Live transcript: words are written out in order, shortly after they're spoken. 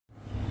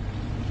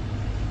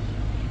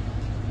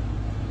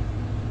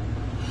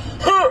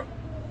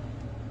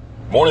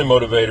Morning,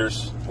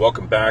 motivators.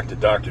 Welcome back to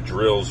Dr.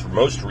 Drill's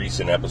most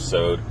recent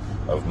episode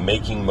of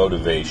Making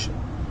Motivation.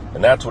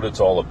 And that's what it's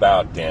all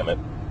about, damn it.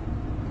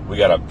 We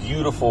got a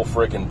beautiful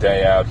freaking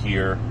day out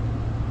here.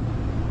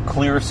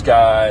 Clear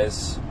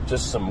skies,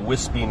 just some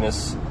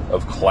wispiness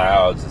of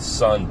clouds, the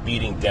sun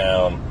beating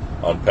down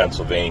on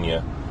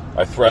Pennsylvania.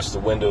 I thrust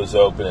the windows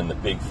open in the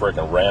big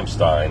freaking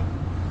Ramstein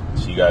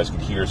so you guys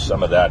could hear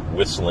some of that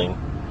whistling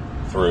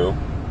through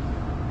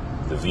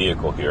the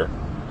vehicle here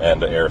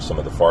and to air some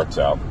of the farts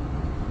out.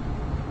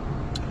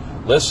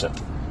 Listen,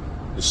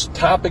 this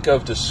topic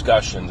of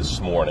discussion this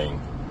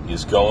morning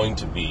is going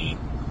to be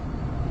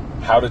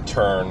how to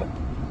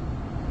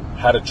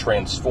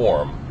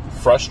transform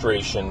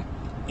frustration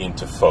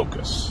into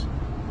focus.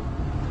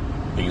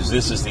 Because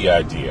this is the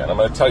idea. And I'm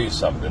going to tell you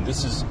something.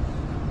 This is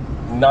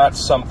not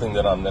something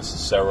that I'm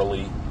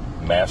necessarily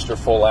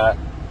masterful at.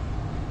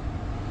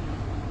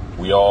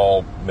 We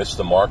all miss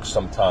the mark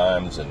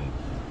sometimes, and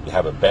you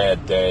have a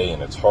bad day,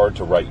 and it's hard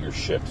to right your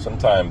ship.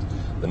 Sometimes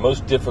the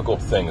most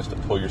difficult thing is to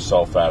pull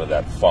yourself out of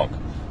that funk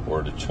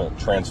or to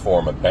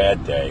transform a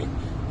bad day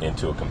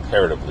into a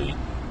comparatively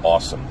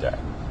awesome day.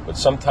 But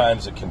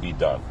sometimes it can be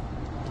done,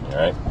 all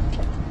right?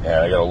 And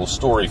I got a little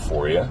story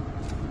for you.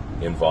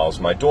 It involves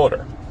my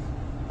daughter.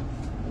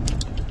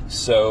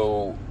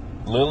 So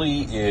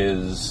Lily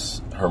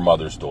is her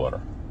mother's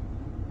daughter.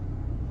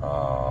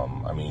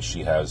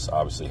 She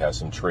obviously has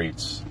some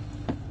traits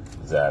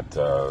that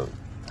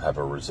have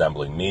her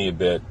resembling me a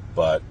bit,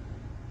 but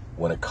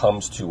when it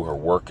comes to her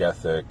work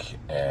ethic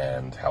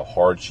and how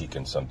hard she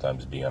can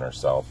sometimes be on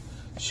herself,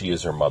 she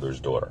is her mother's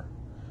daughter.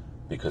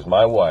 Because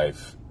my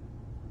wife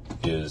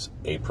is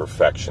a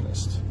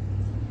perfectionist.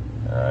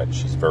 All right,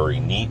 she's very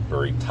neat,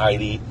 very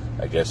tidy.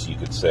 I guess you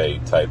could say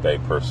type A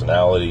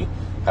personality,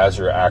 has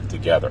her act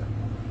together.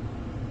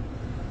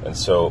 And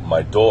so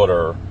my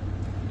daughter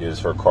is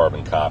her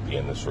carbon copy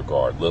in this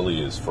regard.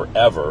 Lily is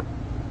forever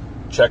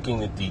checking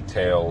the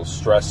details,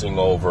 stressing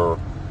over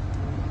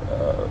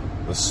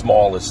the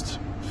smallest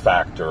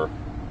factor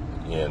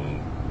in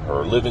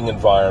her living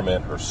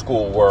environment, her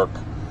schoolwork.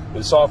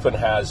 This often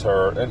has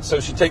her, and so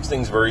she takes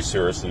things very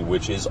seriously,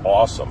 which is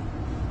awesome.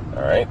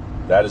 All right,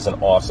 that is an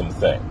awesome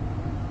thing.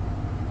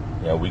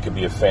 You know, we could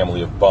be a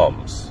family of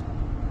bums,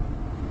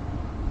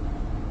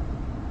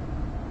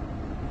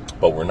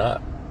 but we're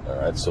not. All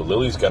right, so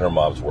Lily's got her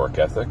mom's work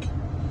ethic,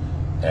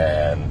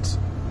 and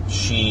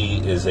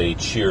she is a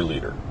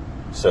cheerleader.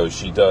 So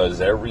she does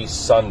every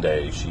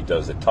Sunday, she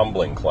does a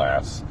tumbling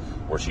class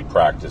where she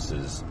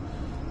practices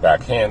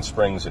back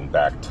handsprings and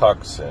back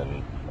tucks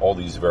and all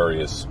these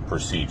various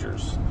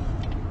procedures.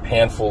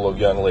 Handful of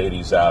young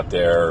ladies out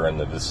there in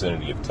the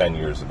vicinity of 10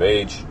 years of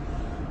age,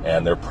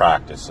 and they're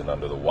practicing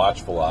under the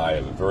watchful eye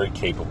of a very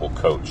capable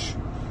coach,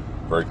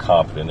 very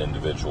competent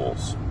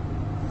individuals.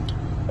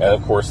 And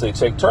of course they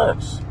take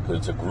turns, because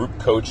it's a group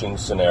coaching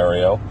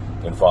scenario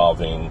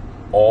involving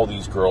all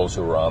these girls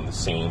who are on the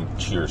same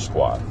cheer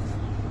squad.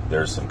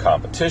 There's some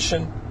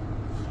competition,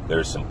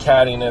 there's some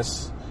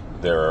cattiness,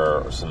 there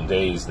are some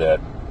days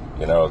that,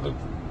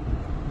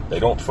 they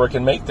don't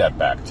frickin' make that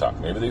back tuck.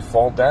 Maybe they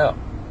fall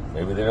down.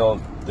 Maybe they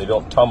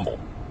don't tumble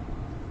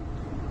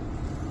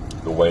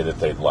the way that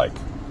they'd like.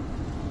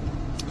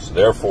 So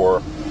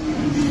therefore,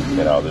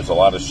 there's a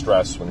lot of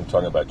stress when you're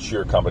talking about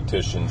cheer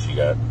competitions. You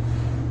got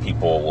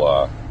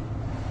people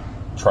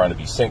trying to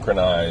be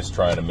synchronized,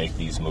 trying to make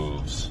these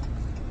moves.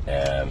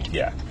 And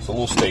yeah, it's a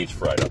little stage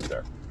fright up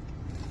there.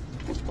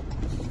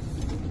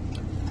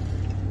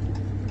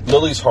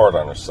 Lily's hard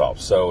on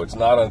herself, so it's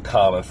not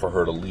uncommon for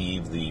her to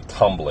leave the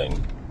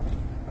tumbling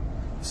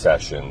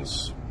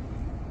sessions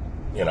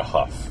in a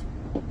huff.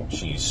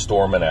 She's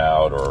storming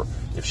out, or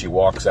if she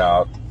walks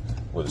out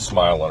with a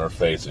smile on her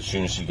face, as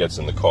soon as she gets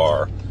in the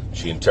car,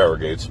 she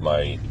interrogates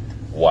my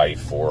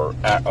wife, or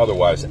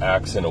otherwise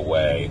acts in a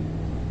way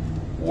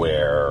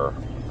where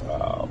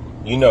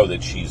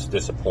that she's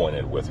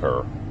disappointed with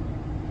her,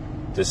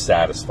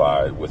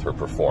 dissatisfied with her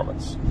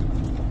performance.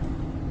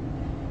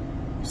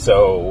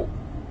 So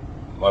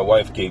my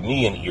wife gave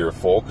me an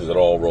earful, because it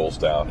all rolls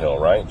downhill,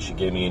 right? She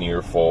gave me an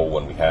earful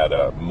when we had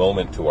a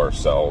moment to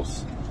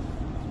ourselves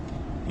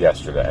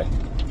yesterday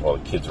while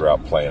the kids were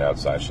out playing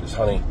outside. She says,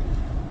 honey,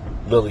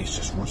 Lily's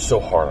just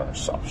so hard on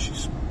herself.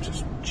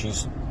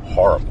 She's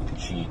horrible.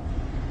 She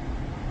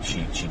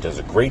does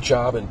a great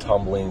job in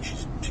tumbling.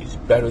 She's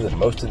better than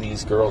most of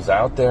these girls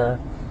out there,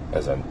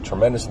 has a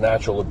tremendous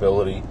natural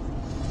ability.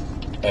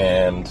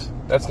 And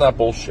that's not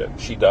bullshit.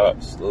 She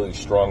does. Lily's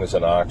strong as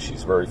an ox.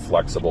 She's very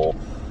flexible.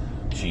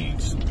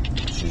 She's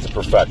a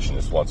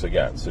perfectionist, once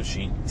again. So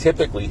she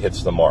typically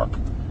hits the mark.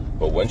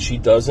 But when she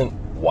doesn't,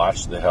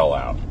 watch the hell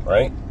out,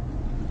 right?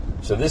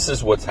 So this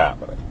is what's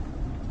happening.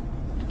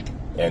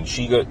 And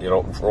she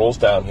rolls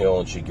downhill,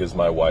 and she gives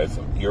my wife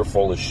an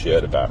earful of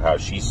shit about how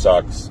she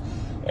sucks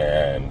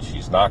and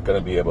she's not going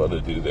to be able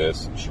to do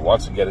this. She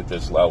wants to get at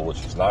this level, and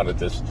she's not at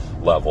this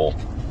level.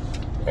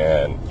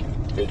 And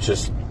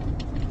it's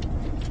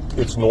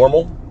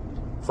normal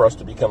for us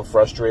to become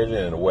frustrated.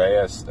 And in a way,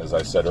 as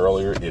I said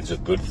earlier, it's a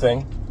good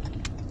thing,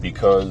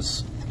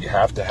 because You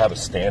have to have a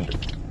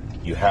standard.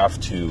 You have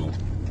to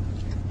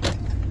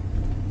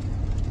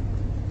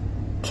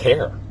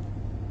care.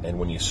 And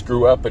when you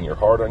screw up and you're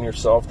hard on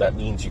yourself, that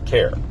means you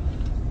care.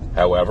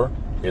 However,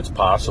 it's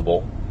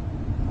possible,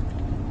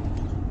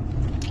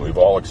 we've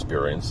all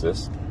experienced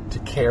this, to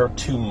care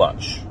too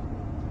much.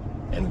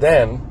 And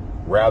then,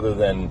 rather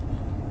than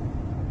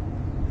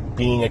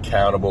being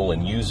accountable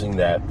and using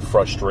that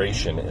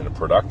frustration in a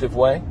productive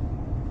way,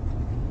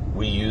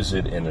 we use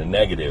it in a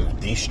negative,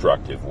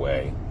 destructive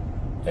way,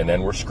 and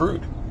then we're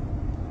screwed.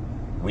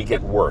 We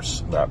get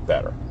worse, not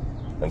better.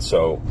 And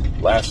so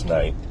last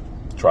night,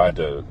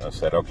 I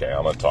said, okay,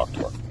 I'm going to talk to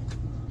her.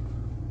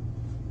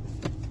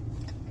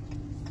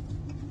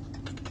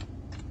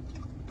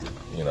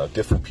 You know,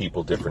 different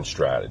people, different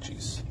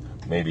strategies.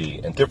 Maybe,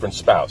 and different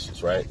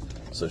spouses, right?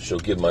 So she'll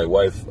give my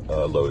wife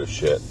a load of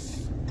shit,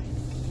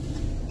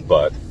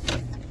 but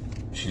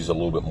she's a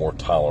little bit more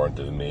tolerant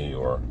than me,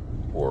 or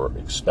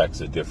expects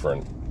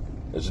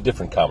there's a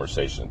different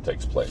conversation that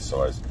takes place.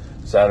 So I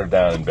sat her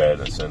down in bed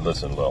and said,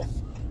 listen, Lil,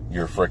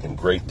 you're a freaking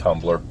great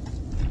tumbler.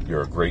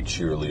 You're a great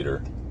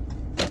cheerleader.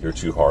 You're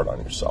too hard on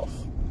yourself.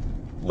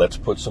 Let's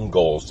put some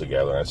goals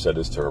together. And I said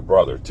this to her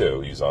brother,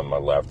 too. He's on my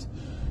left.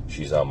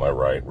 She's on my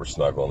right. We're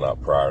snuggling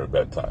up prior to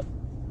bedtime.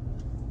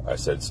 I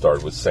said,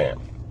 start with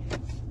Sam.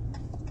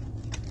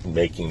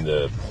 Making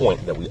the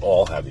point that we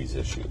all have these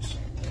issues.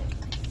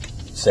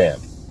 Sam,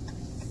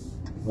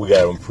 we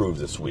got to improve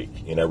this week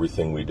in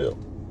everything we do.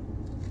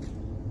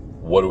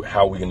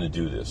 How are we going to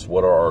do this?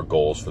 What are our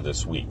goals for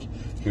this week?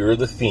 Here are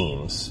the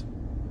themes: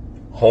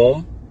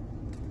 home,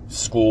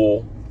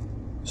 school,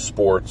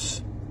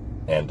 sports,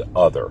 and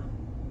other.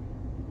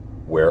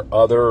 Where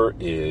other,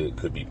 it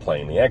could be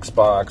playing the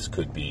Xbox,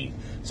 could be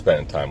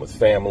spending time with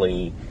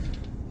family,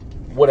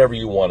 whatever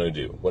you want to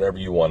do, whatever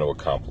you want to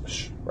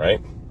accomplish,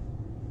 right?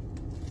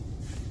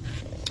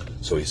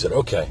 So he said,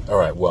 okay, all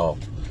right, well,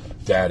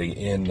 Daddy,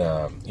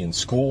 in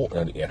school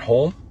and at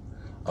home,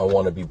 I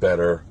want to be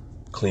better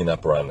clean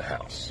up around the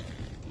house.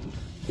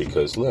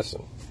 Because,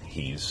 listen,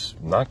 he's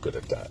not good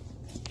at that.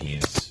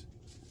 He's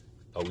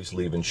always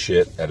leaving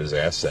shit at his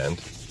ass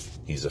end.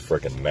 He's a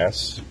freaking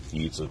mess. He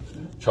eats a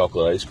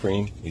chocolate ice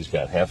cream. He's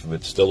got half of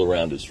it still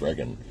around his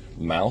freaking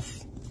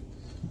mouth.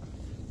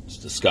 It's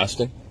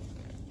disgusting.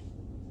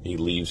 He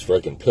leaves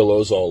freaking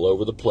pillows all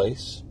over the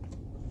place.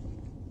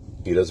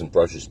 He doesn't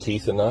brush his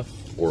teeth enough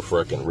or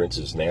freaking rinse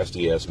his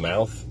nasty ass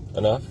mouth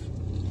enough.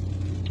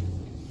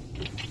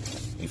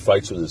 He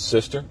fights with his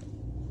sister.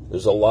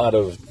 There's a lot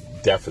of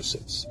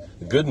deficits.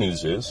 The good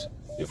news is,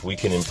 if we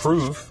can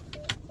improve,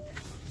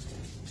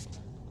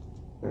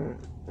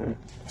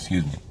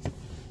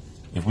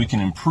 if we can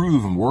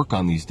improve and work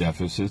on these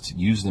deficits,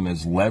 use them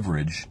as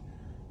leverage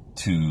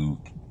to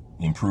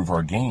improve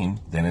our game,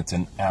 then it's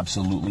an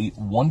absolutely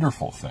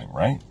wonderful thing,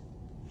 right?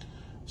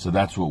 So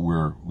that's what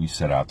we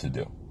set out to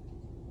do.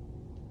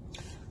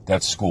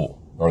 That's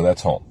school, or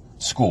that's home.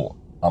 School,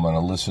 I'm going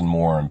to listen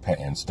more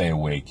and stay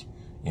awake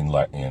in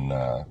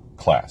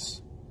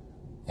class.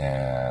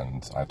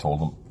 And I told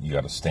them, you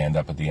got to stand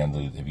up at the end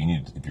of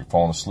if you're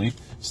falling asleep,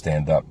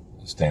 stand up,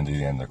 stand at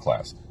the end of the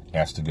class.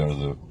 Ask to go to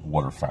the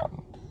water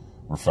fountain.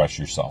 Refresh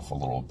yourself a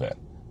little bit.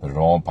 But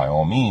by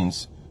all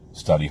means,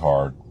 study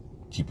hard,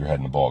 keep your head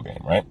in the ball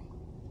game, right?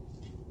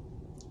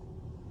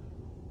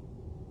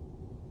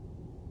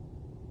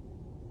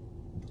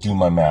 Do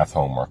my math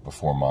homework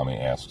before Mommy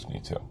asks me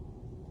to.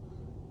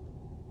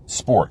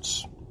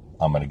 Sports.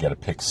 I'm going to get a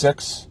pick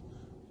six.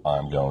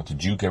 I'm going to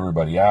juke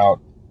everybody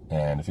out.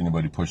 And if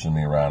anybody pushes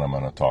me around, I'm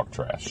going to talk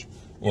trash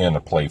in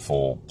a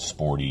playful,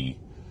 sporty,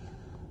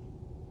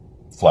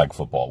 flag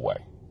football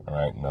way. All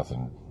right?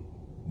 Nothing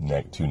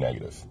too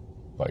negative.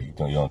 But you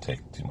don't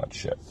take too much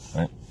shit.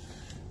 Right?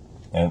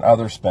 And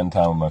others, spend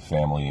time with my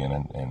family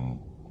and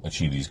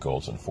achieve these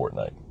goals in a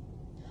fortnight.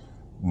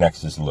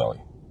 Next is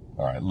Lily.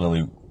 All right,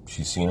 Lily,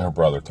 she's seen her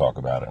brother talk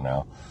about it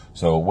now.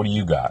 So what do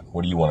you got?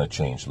 What do you want to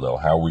change, Lil?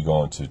 How are we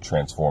going to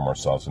transform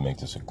ourselves and make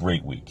this a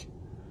great week?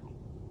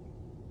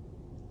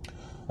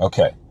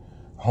 Okay,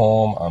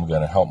 home, I'm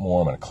going to help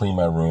more. I'm going to clean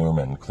my room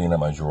and clean up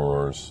my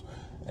drawers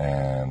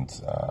and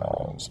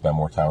spend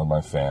more time with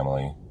my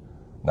family,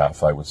 not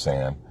fight with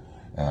Sam.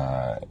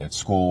 At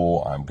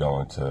school, I'm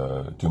going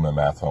to do my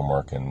math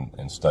homework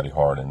and study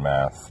hard in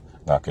math,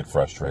 not get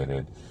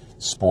frustrated.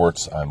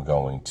 Sports, I'm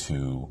going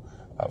to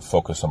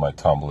focus on my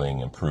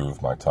tumbling,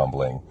 improve my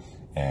tumbling,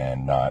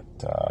 and not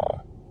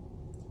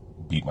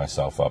beat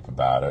myself up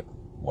about it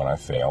when I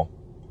fail,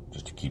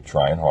 just to keep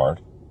trying hard.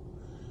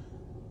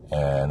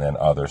 And then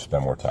others,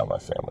 spend more time with my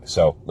family.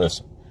 So,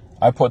 listen,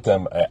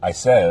 I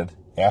said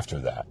after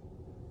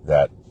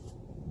that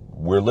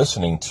we're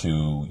listening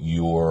to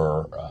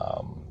your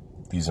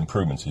these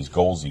improvements, these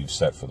goals you've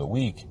set for the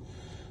week,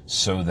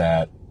 so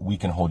that we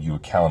can hold you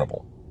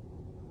accountable.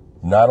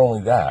 Not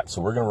only that,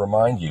 so we're going to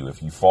remind you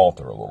if you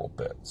falter a little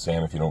bit.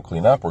 Sam, if you don't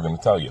clean up, we're going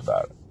to tell you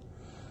about it.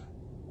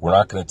 We're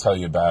not going to tell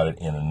you about it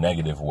in a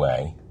negative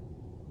way.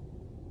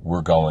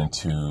 We're going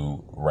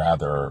to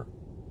rather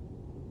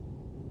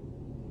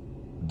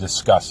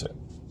discuss it.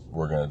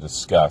 We're going to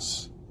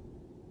discuss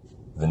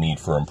the need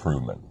for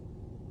improvement.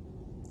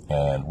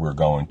 And we're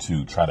going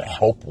to try to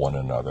help one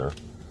another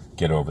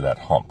get over that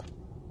hump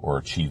or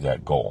achieve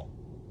that goal.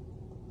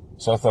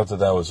 So I thought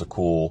that was a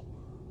cool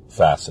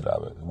facet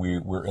of it.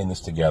 We're in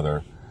this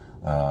together.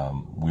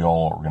 We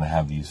all are going to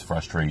have these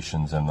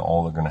frustrations, and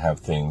all are going to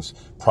have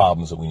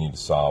problems that we need to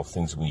solve,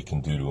 things we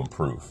can do to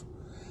improve.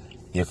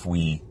 If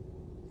we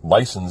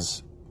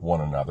license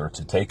one another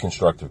to take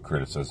constructive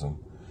criticism,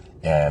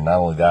 and not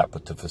only that,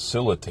 but to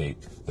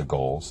facilitate the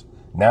goals,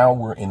 now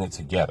we're in it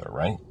together,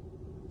 right?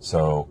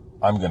 So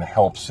I'm going to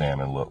help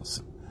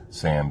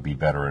Sam be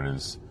better at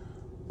his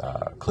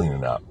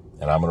cleaning up,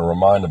 and I'm going to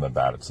remind him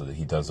about it so that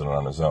he does it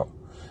on his own.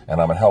 And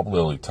I'm going to help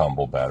Lily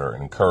tumble better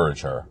and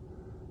encourage her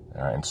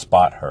and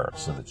spot her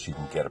so that she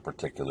can get a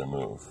particular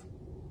move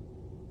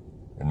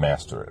and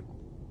master it.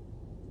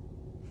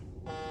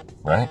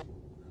 Right?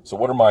 So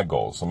what are my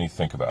goals? Let me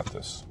think about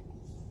this.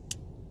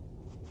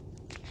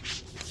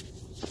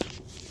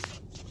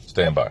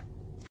 Stand by.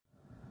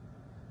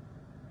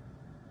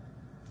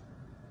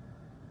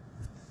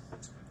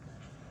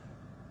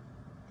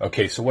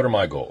 Okay, so what are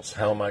my goals?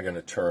 How am I going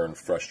to turn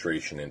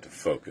frustration into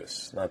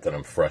focus? Not that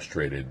I'm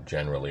frustrated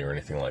generally or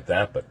anything like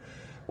that, but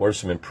what are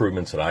some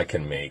improvements that I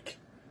can make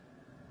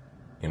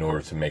in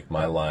order to make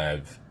my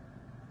life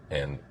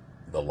and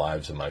the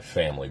lives of my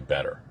family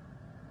better?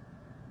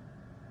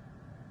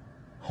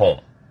 Home.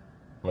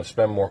 I'm going to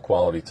spend more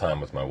quality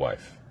time with my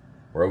wife.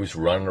 We're always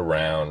running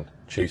around,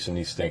 chasing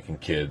these stinking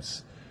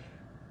kids,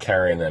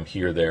 carrying them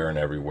here, there, and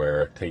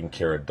everywhere, taking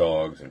care of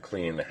dogs and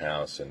cleaning the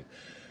house and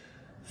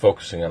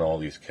focusing on all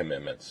these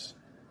commitments.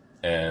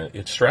 And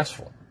it's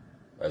stressful,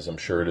 as I'm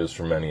sure it is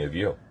for many of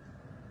you.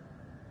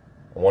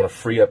 I want to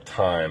free up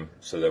time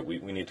so that we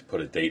need to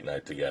put a date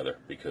night together,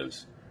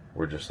 because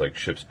we're just like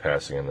ships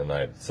passing in the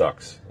night. It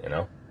sucks, you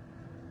know?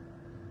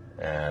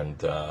 And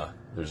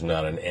there's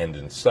not an end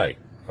in sight.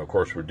 Of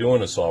course, we're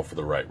doing this all for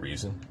the right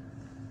reason.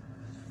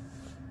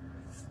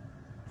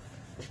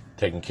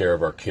 Taking care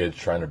of our kids,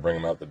 trying to bring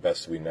them out the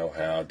best we know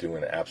how,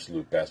 doing the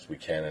absolute best we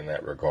can in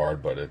that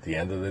regard. But at the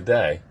end of the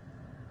day,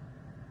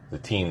 the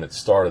team that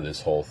started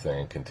this whole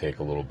thing can take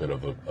a little bit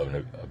of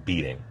a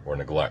beating or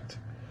neglect.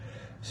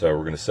 So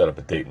we're going to set up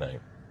a date night.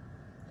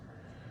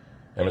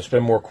 I'm going to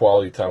spend more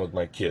quality time with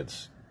my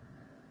kids.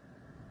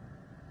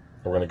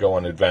 We're going to go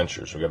on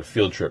adventures. We've got a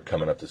field trip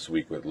coming up this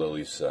week with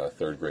Lily's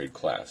third grade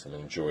class. I'm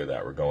going to enjoy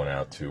that. We're going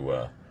out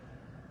to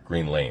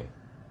Green Lane.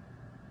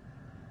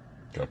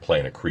 Going to play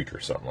in a creek or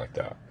something like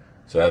that.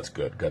 So that's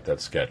good. Got that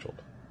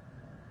scheduled.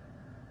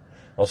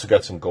 Also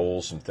got some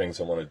goals, some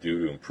things I want to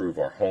do to improve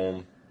our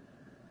home.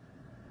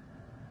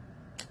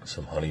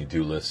 Some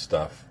honey-do list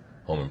stuff.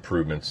 Home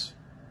improvements.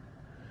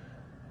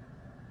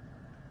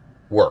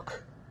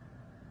 Work.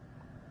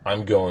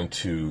 I'm going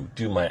to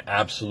do my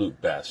absolute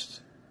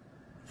best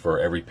for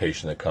every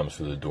patient that comes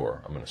through the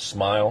door. I'm going to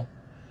smile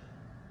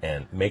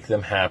and make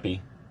them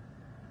happy,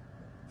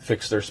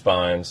 fix their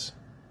spines,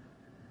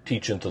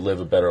 teach them to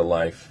live a better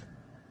life,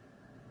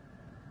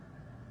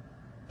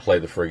 play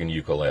the friggin'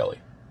 ukulele.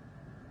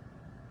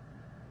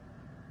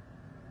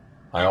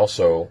 I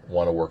also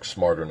want to work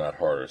smarter, not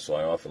harder, so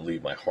I often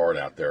leave my heart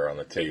out there on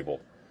the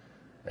table.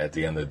 At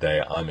the end of the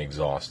day, I'm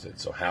exhausted.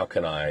 So how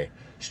can I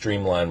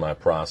streamline my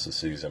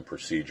processes and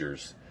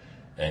procedures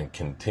and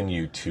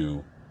continue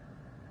to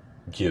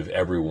give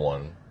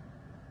everyone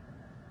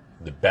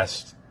the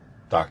best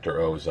Dr.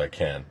 O as I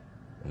can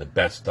and the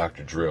best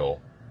Dr.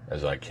 Drill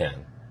as I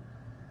can,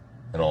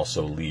 and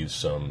also leave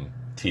some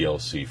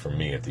TLC for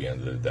me at the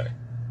end of the day?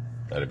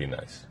 That'd be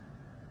nice.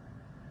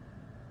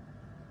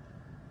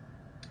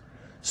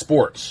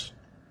 Sports.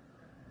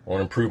 I want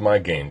to improve my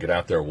game, get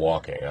out there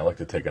walking. I like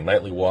to take a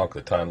nightly walk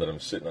the time that I'm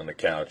sitting on the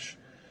couch,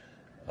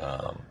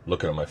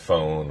 looking at my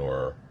phone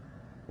or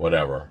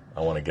whatever.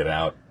 I want to get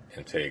out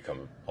and take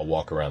a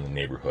walk around the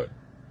neighborhood.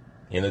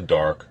 In the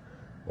dark,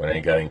 when I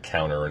ain't got to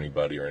encounter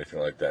anybody or anything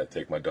like that,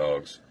 take my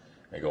dogs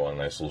and go on a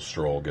nice little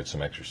stroll, get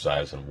some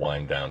exercise, and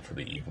wind down for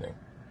the evening.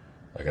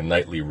 Like a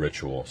nightly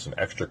ritual, some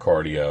extra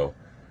cardio,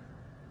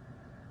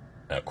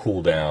 a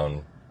cool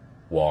down,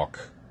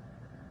 walk,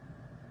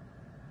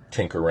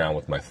 tinker around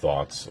with my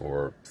thoughts,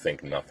 or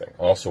think nothing.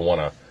 I also want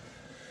to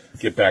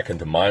get back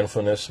into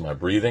mindfulness, my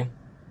breathing,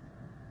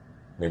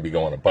 maybe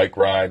go on a bike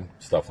ride,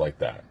 stuff like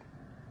that.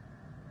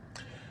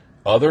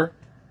 I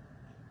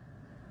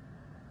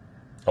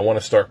want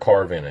to start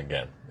carving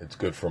again. It's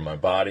good for my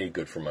body,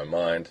 good for my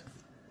mind,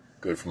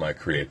 good for my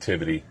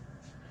creativity.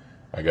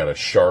 I got a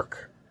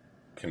shark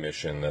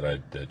commission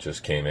that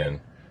just came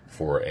in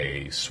for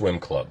a swim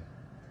club.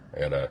 I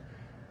got to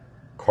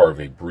carve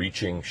a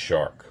breaching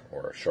shark,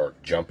 or a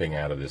shark jumping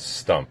out of this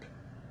stump,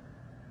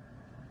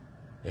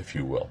 if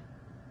you will,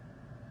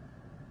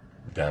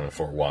 down in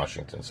Fort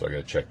Washington. So I got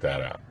to check that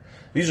out.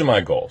 These are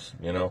my goals,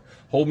 you know.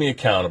 Hold me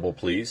accountable,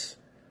 please.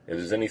 If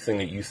there's anything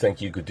that you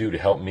think you could do to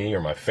help me or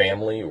my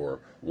family or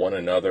one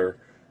another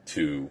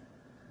to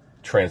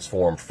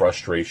transform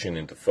frustration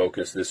into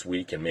focus this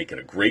week and make it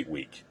a great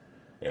week,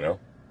 you know,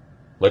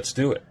 let's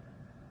do it.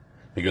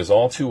 Because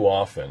all too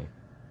often,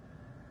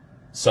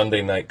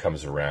 Sunday night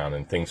comes around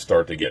and things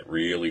start to get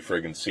really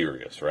friggin'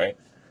 serious, right?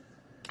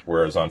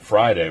 Whereas on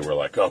Friday, we're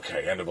like,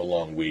 okay, end of a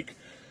long week.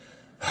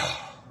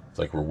 It's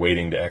like we're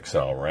waiting to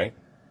exhale, right?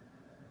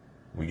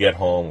 We get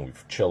home, we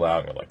chill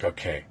out, and we're like,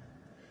 okay,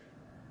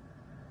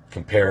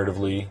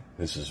 comparatively,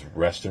 this is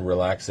rest and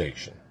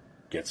relaxation.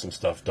 Get some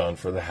stuff done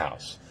for the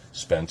house.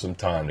 Spend some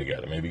time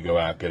together. Maybe go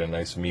out, get a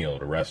nice meal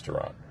at a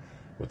restaurant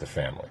with the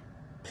family.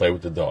 Play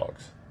with the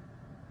dogs.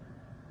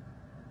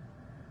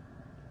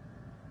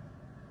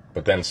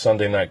 But then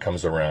Sunday night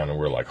comes around and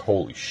we're like,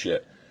 holy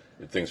shit,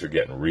 things are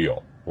getting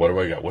real. What do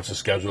I got? What's the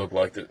schedule look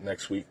like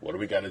next week? What do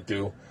we got to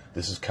do?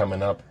 This is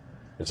coming up.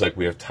 It's like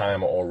we have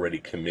time already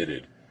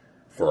committed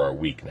for our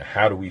week. Now,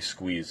 how do we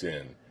squeeze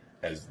in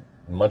as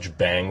much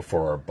bang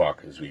for our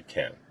buck as we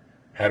can?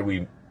 How do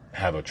we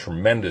have a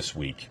tremendous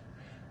week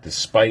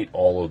despite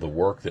all of the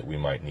work that we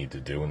might need to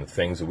do and the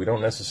things that we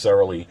don't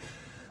necessarily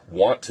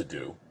want to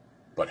do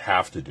but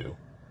have to do?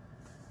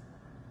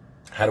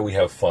 How do we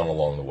have fun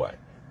along the way?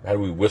 How do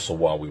we whistle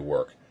while we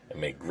work and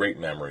make great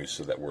memories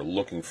so that we're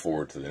looking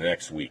forward to the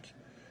next week?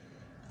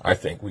 I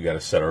think we got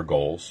to set our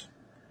goals,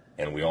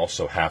 and we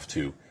also have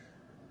to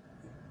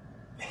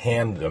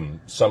hand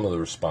them some of the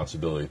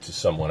responsibility to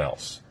someone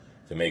else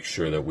to make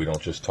sure that we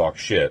don't just talk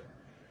shit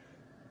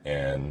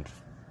and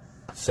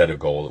set a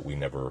goal that we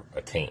never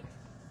attain.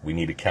 We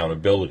need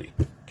accountability.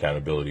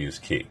 Accountability is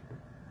key.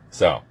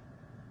 So,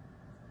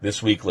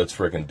 this week, let's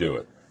frickin' do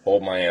it.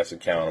 Hold my ass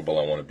accountable.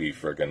 I want to be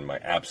frickin' my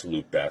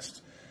absolute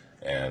best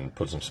and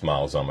put some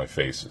smiles on my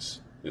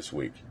faces this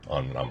week.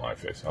 On my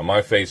face. On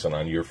my face and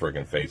on your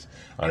frickin' face.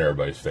 On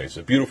everybody's face.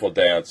 A beautiful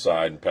day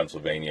outside in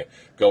Pennsylvania.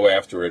 Go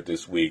after it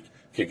this week.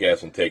 Kick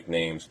ass and take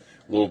names.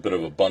 A little bit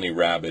of a bunny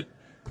rabbit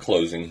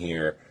closing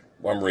here.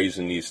 I'm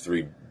raising these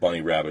 3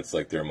 bunny rabbits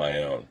like they're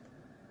my own.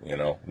 You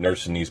know,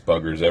 nursing these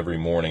buggers every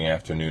morning,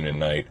 afternoon, and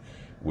night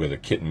with a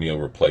kitten meal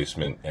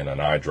replacement and an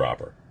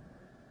eyedropper.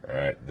 All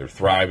right, they're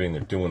thriving,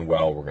 they're doing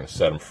well. We're going to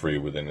set them free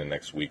within the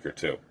next week or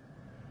two.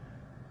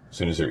 As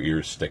soon as their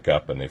ears stick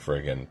up and they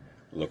friggin'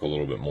 look a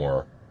little bit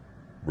more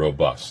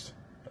robust.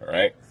 All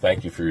right,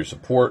 thank you for your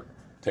support,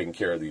 taking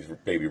care of these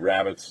baby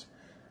rabbits.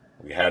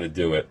 We had to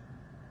do it.